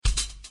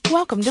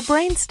Welcome to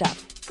Brain Stuff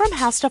from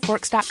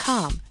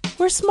HowStuffWorks.com,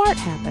 where smart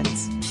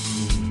happens.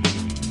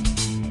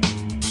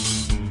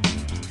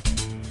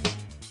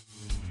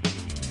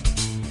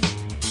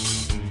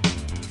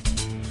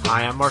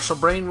 Hi, I'm Marshall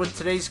Brain with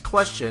today's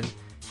question.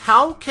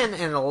 How can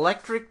an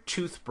electric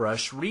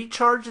toothbrush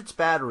recharge its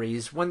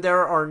batteries when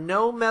there are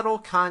no metal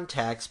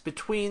contacts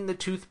between the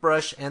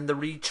toothbrush and the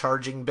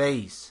recharging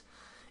base?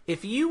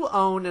 If you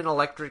own an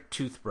electric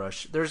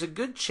toothbrush, there's a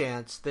good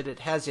chance that it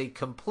has a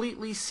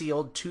completely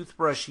sealed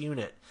toothbrush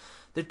unit.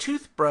 The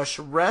toothbrush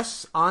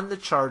rests on the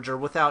charger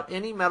without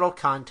any metal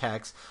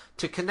contacts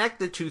to connect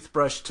the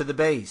toothbrush to the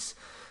base.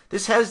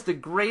 This has the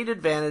great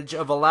advantage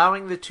of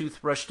allowing the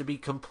toothbrush to be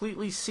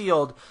completely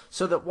sealed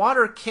so that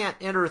water can't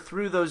enter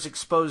through those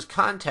exposed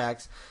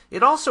contacts.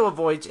 It also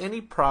avoids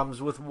any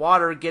problems with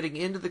water getting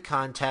into the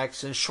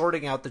contacts and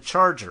shorting out the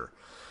charger.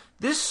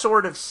 This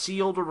sort of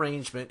sealed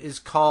arrangement is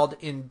called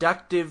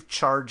inductive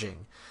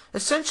charging.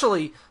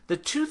 Essentially, the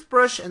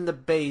toothbrush and the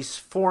base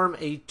form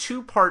a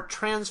two-part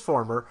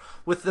transformer,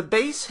 with the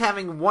base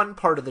having one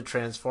part of the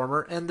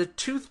transformer and the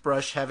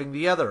toothbrush having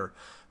the other.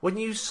 When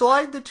you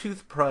slide the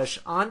toothbrush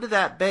onto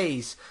that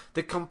base,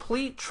 the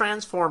complete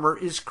transformer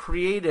is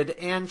created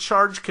and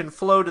charge can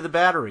flow to the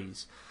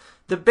batteries.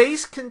 The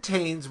base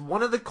contains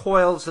one of the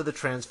coils of the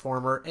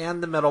transformer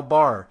and the metal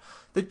bar.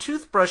 The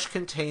toothbrush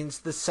contains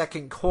the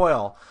second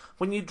coil.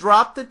 When you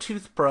drop the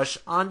toothbrush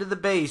onto the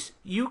base,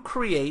 you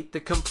create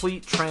the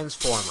complete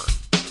transformer.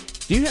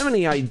 Do you have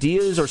any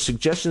ideas or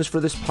suggestions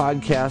for this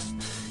podcast?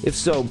 If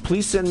so,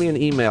 please send me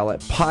an email at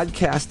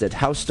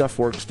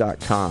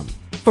podcast@howstuffworks.com.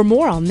 For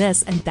more on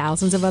this and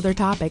thousands of other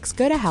topics,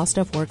 go to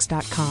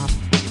HowStuffWorks.com.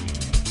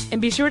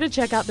 And be sure to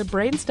check out the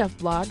Brain Stuff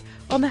blog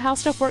on the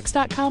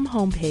HowStuffWorks.com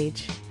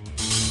homepage.